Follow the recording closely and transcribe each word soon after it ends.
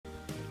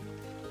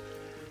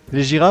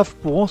Les girafes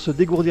pourront se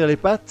dégourdir les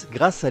pattes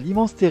grâce à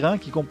l'immense terrain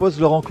qui compose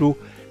leur enclos.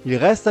 Il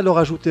reste à leur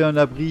ajouter un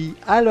abri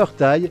à leur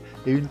taille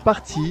et une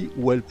partie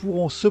où elles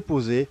pourront se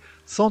poser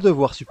sans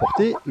devoir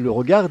supporter le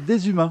regard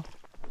des humains.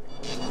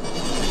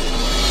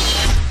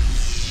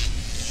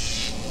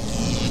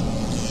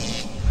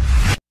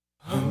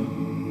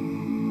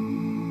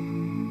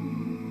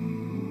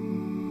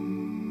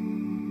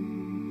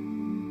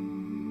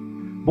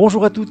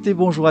 Bonjour à toutes et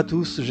bonjour à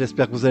tous,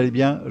 j'espère que vous allez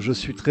bien. Je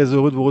suis très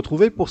heureux de vous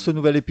retrouver pour ce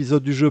nouvel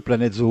épisode du jeu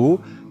Planète Zoo,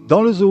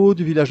 dans le zoo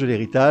du village de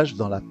l'Héritage,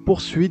 dans la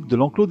poursuite de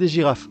l'enclos des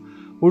girafes.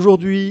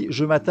 Aujourd'hui,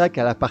 je m'attaque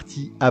à la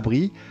partie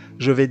abri.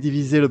 Je vais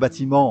diviser le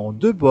bâtiment en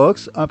deux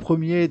box, un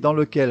premier dans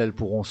lequel elles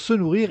pourront se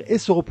nourrir et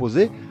se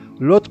reposer.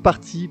 L'autre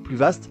partie, plus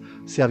vaste,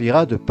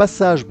 servira de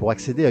passage pour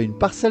accéder à une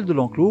parcelle de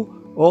l'enclos,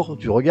 hors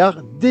du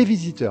regard des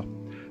visiteurs.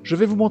 Je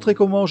vais vous montrer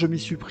comment je m'y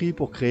suis pris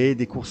pour créer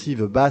des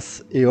coursives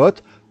basses et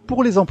hautes,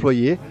 pour les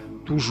employés,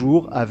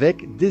 toujours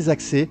avec des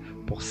accès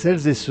pour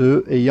celles et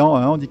ceux ayant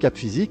un handicap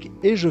physique,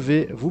 et je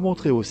vais vous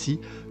montrer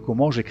aussi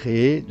comment j'ai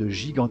créé de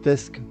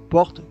gigantesques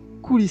portes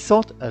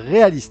coulissantes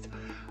réalistes.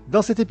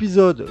 Dans cet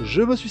épisode,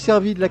 je me suis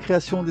servi de la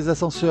création des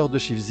ascenseurs de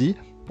Shivzi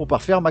pour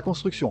parfaire ma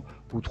construction.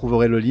 Vous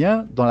trouverez le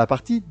lien dans la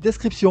partie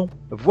description.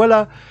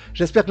 Voilà,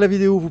 j'espère que la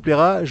vidéo vous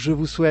plaira, je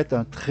vous souhaite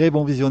un très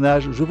bon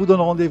visionnage, je vous donne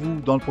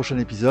rendez-vous dans le prochain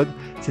épisode.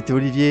 C'était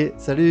Olivier,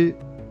 salut!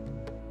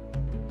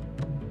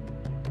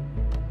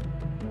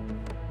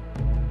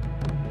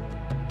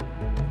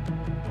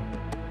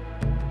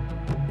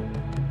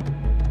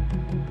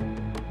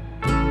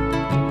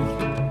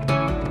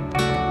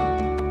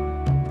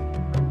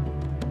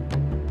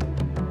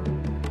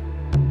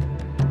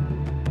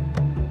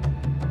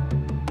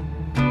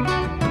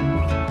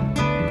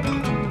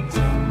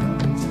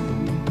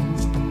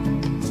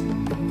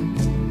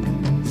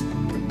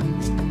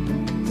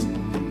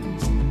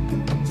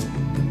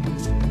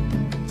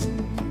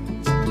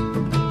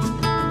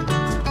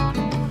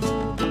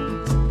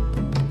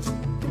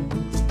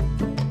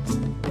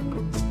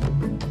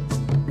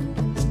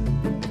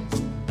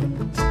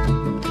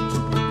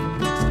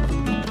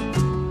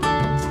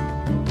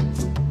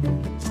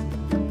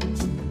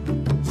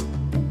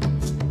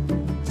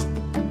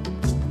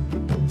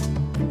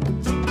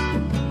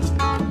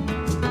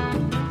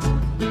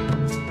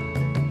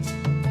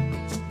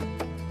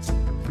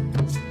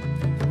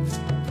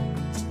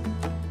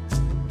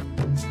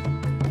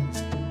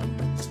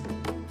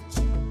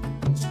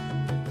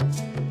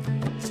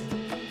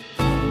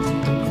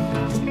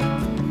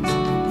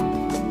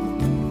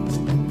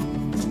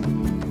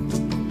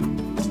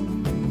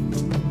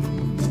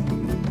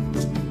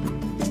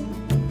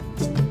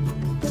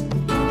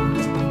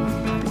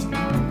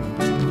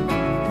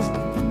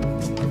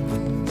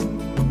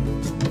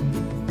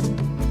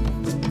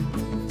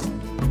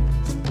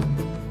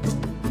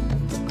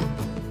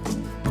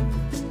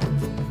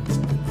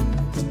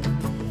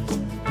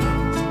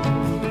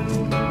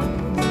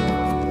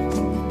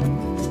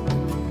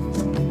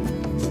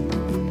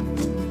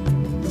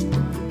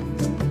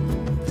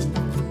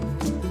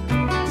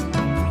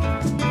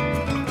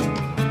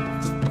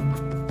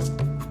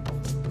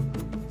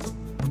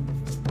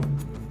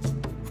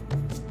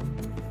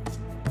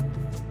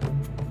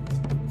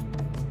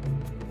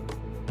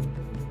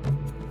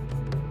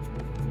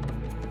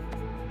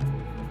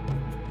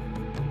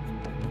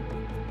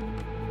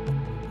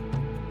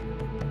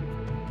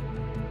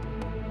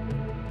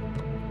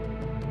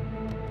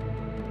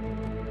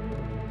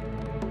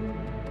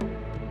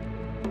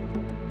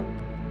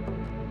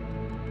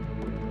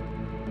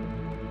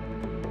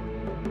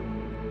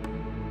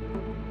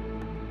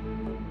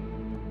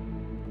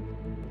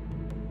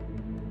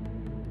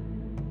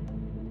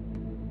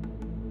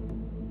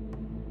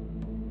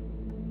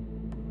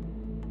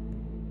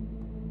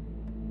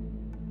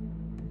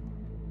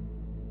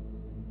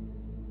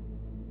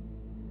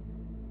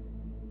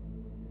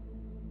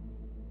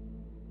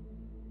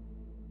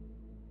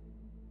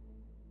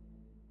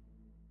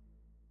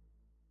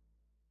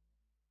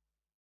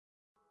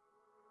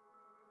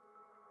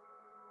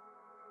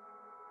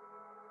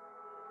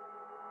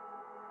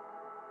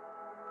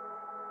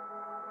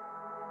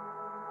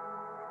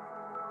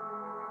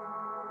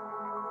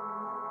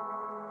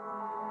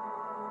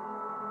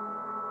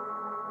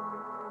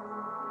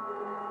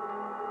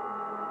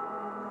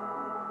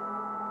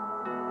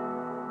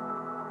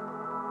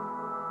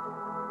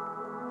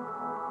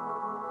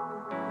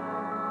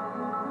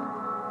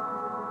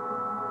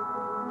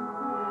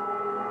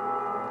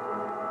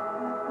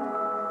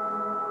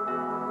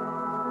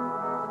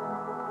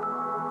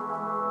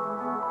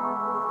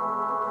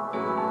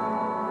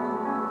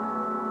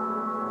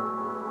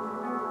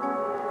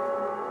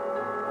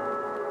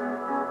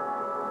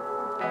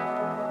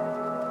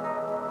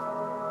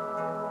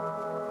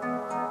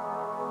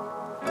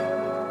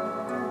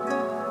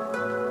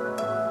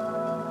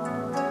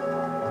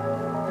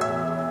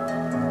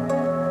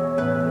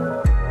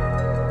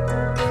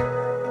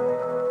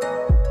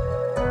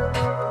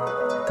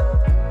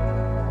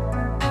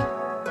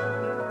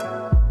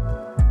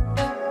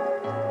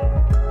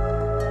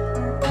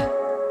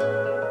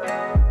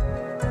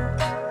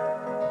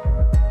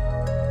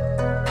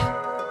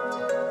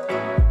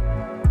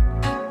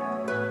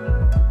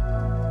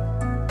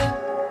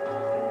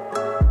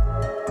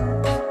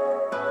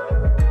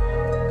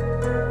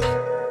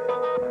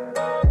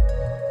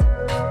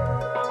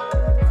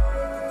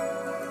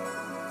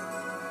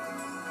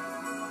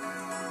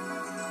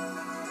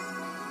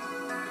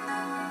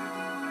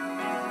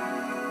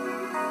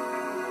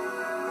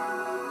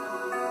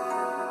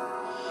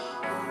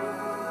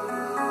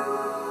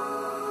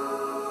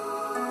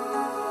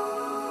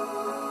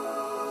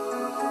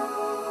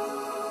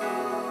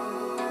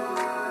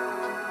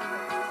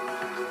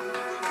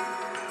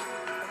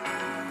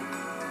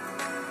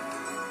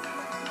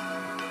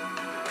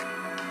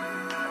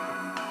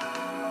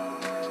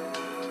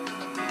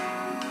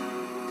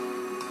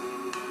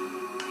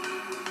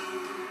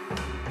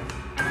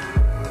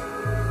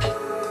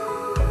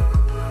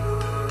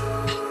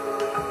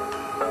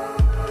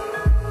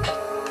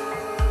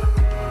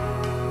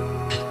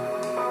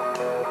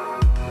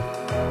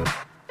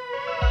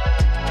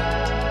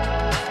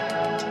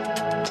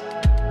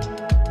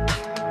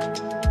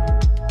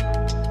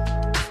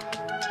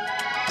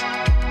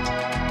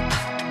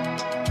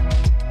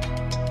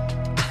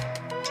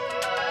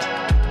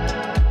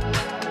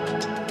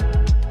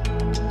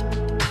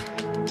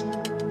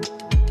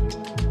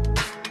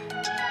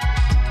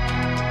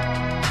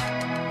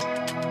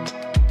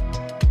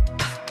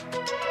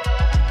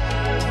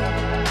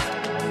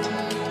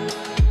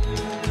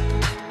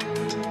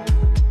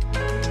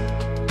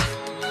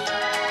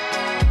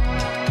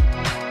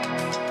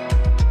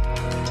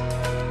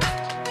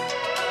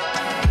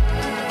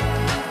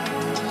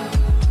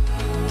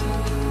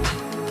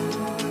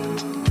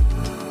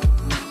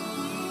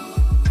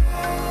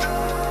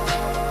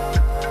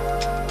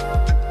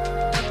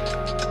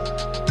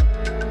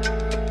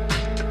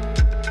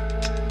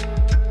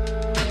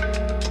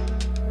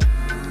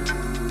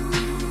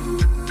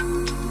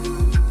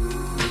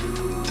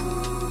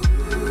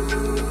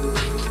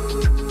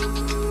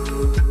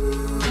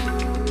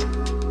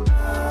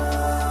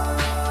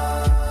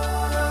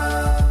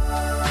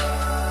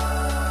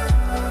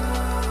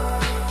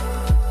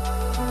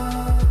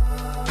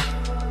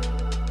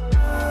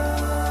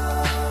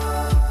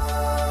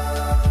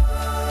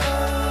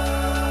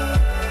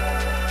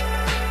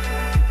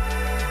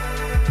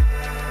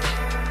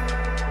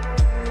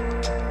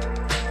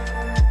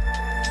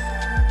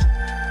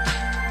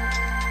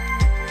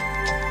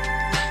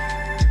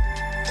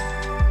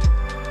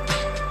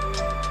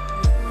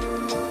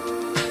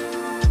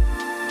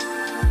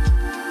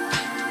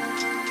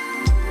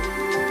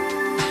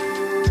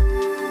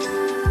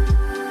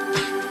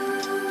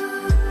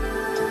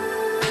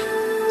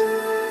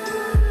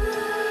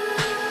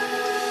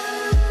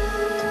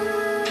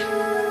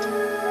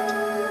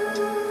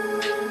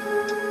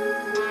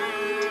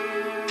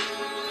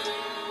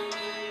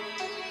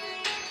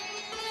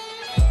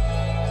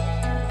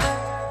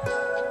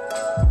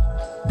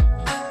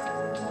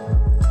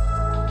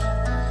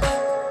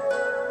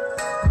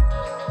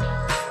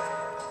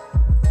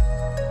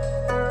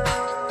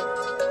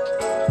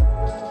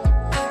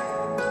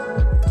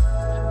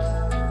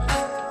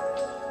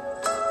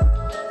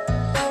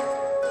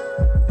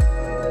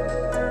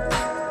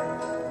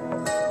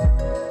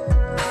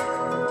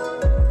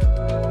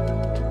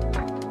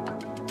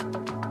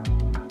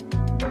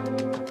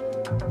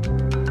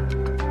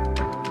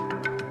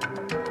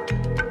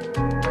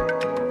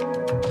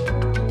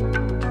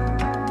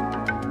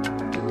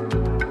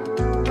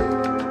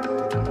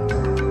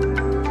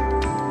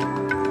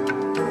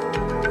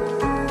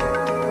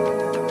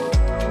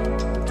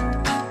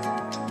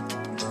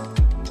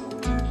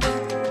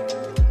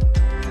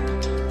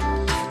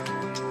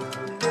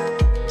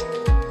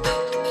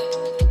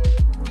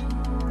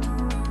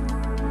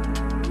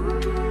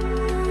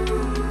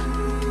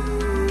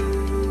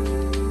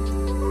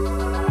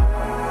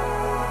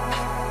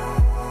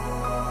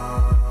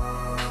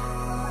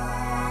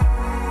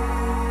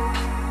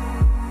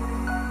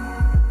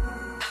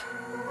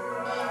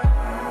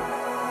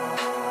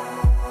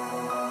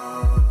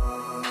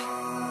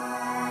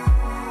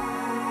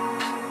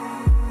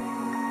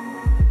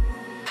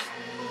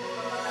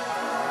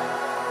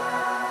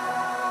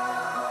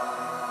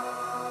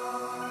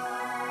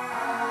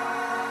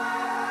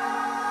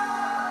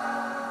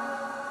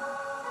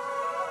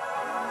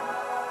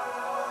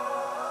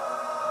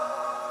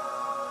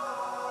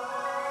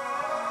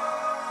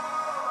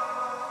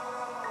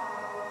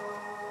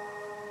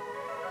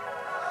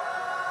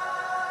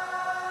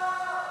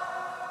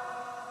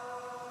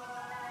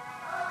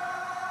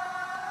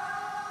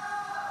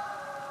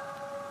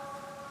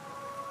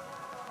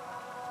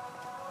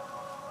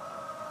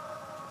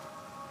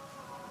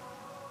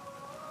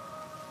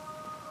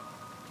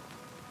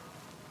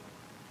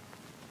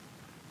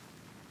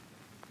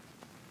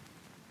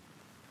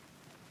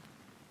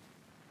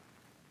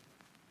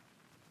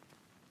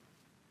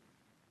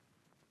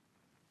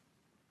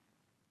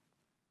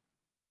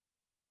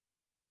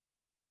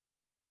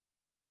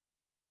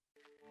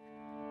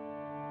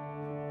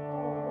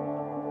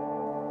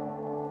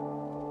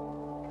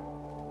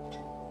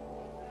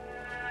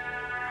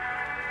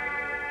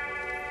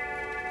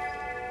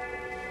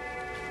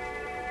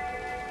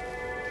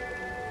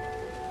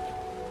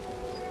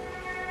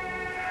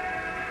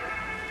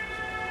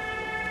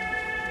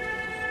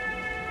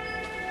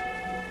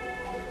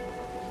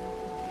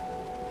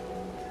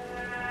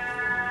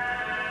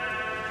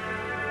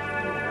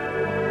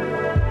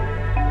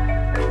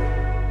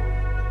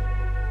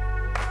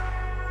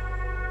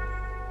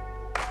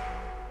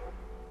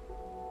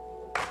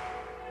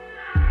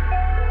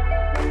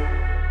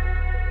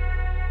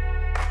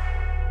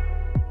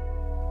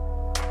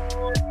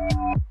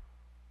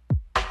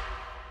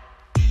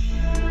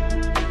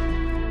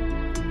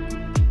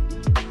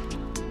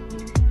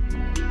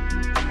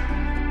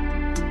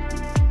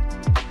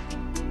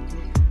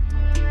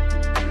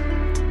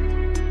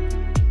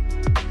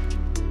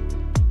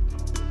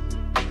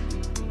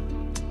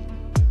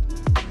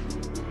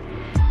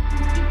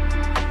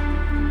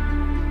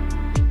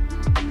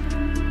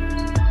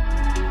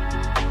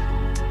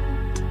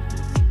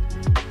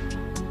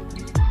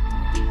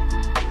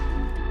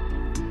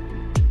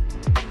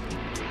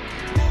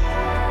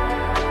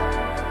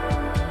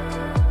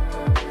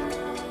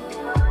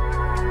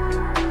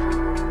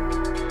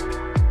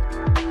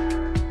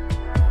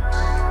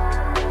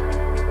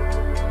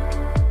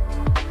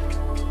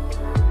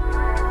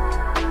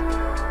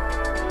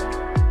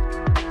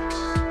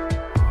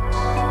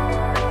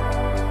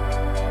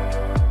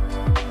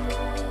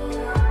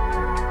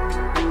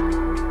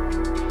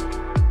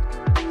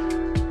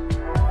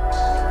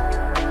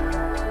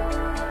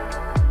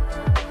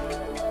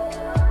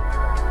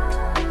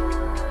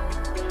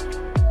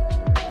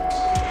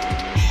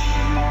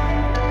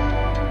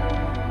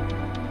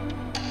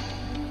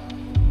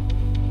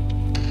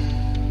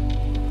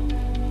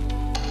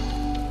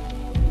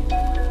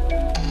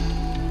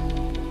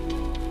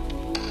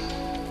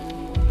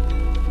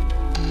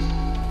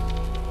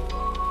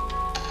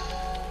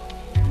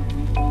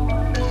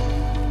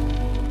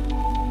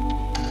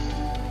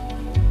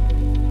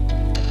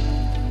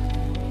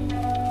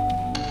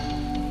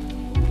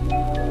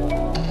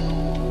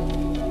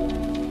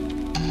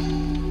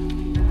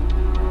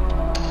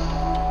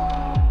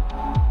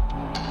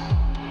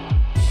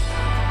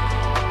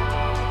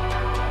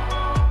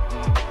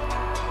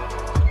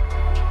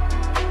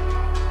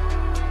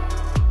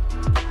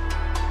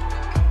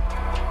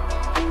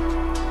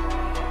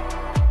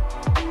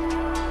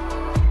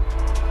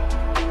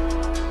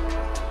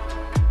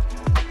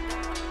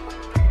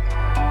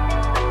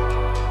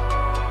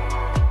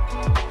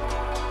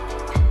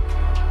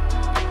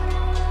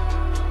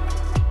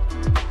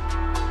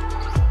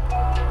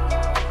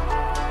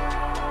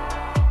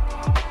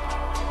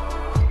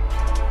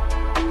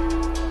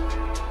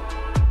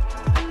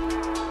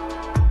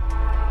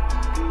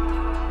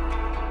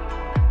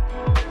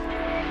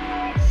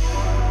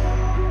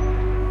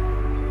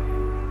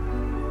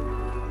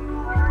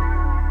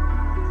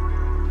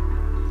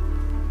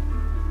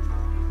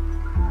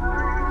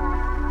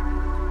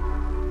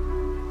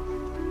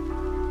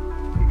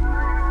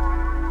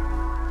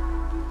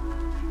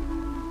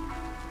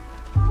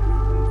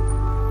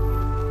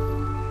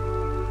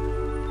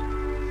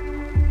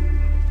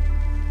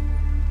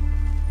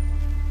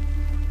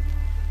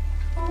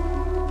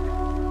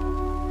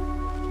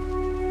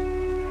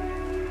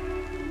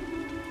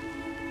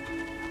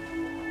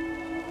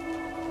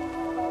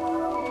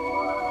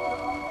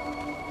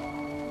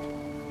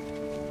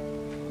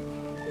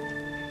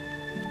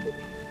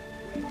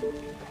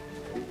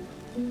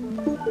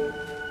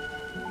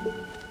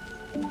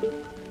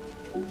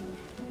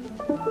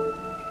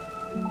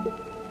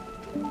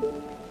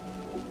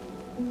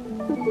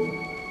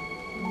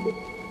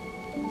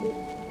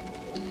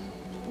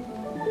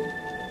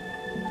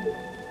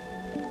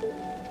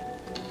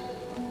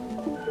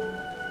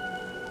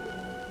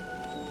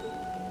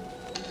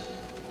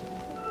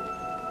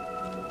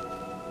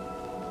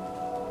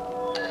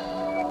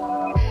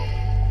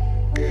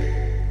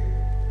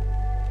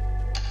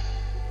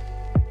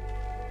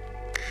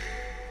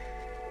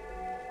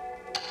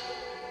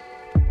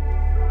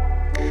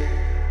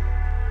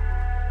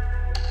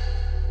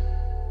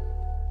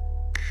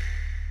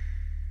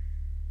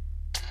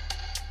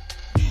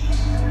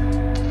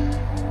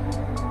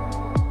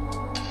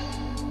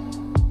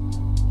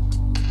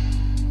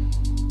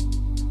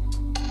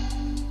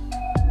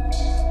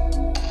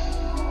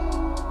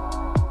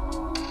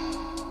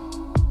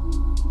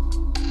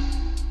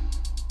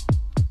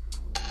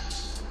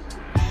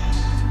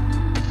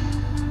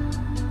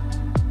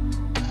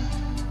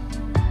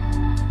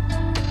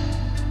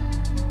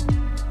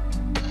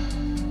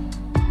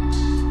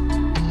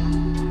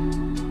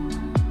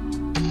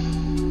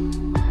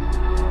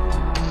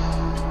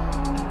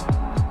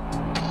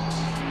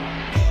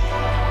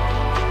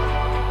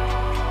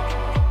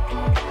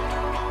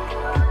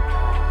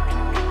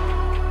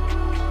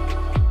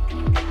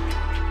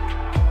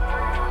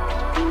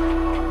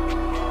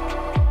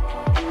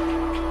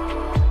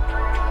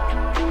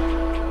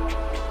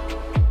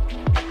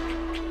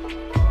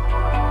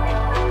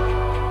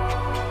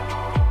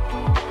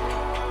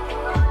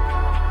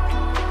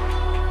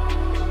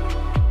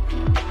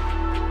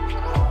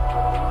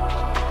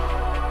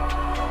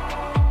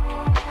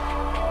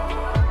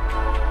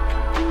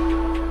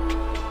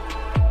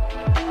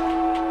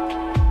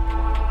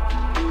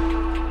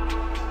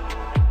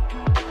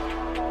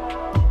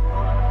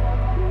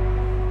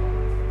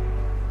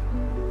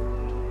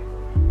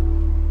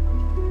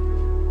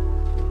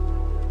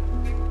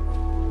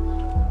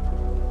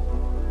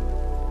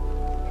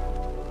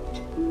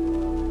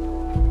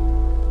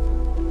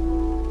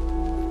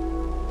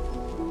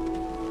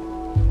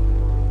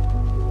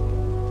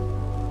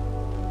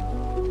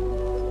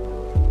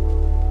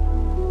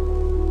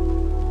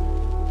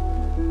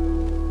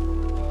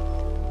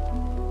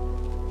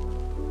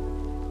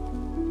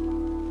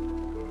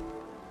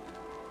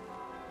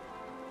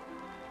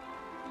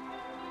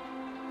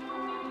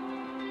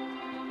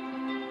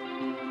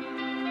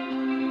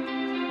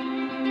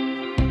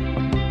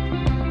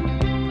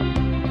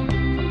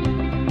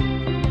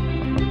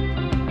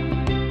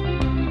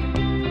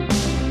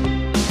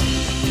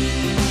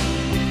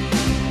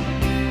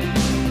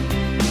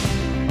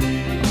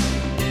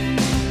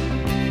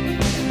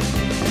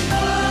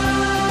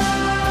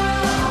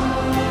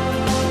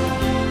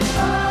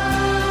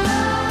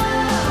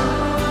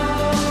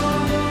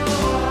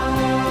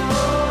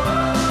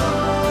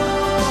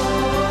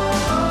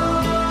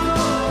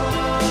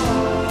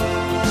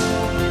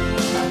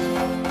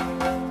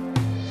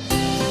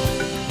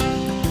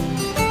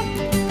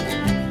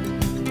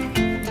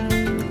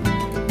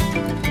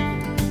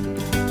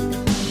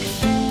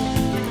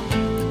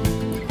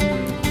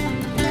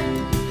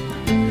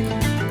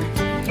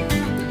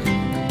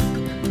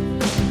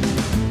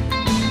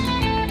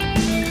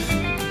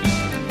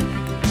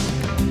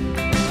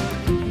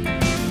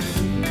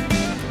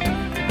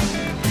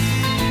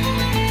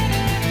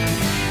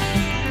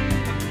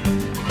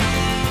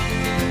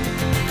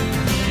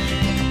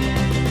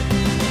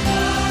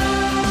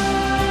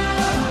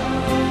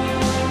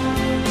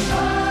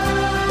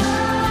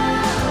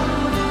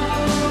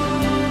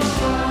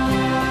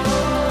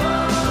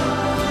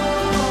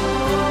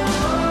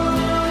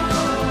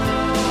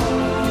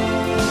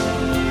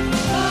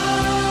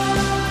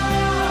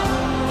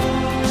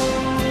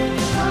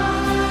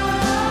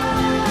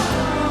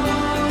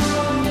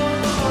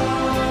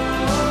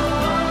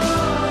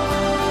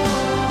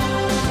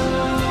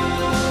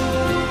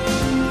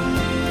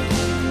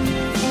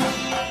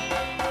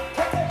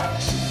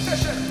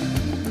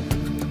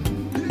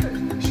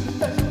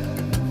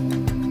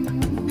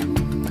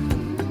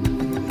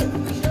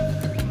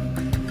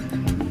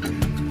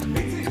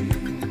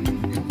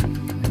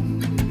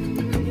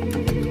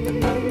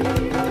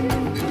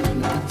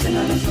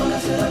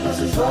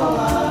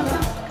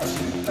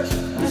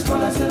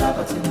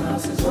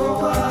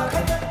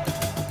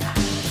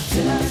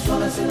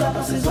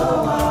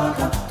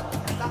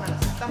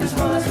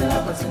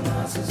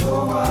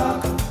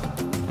 Sizowaka,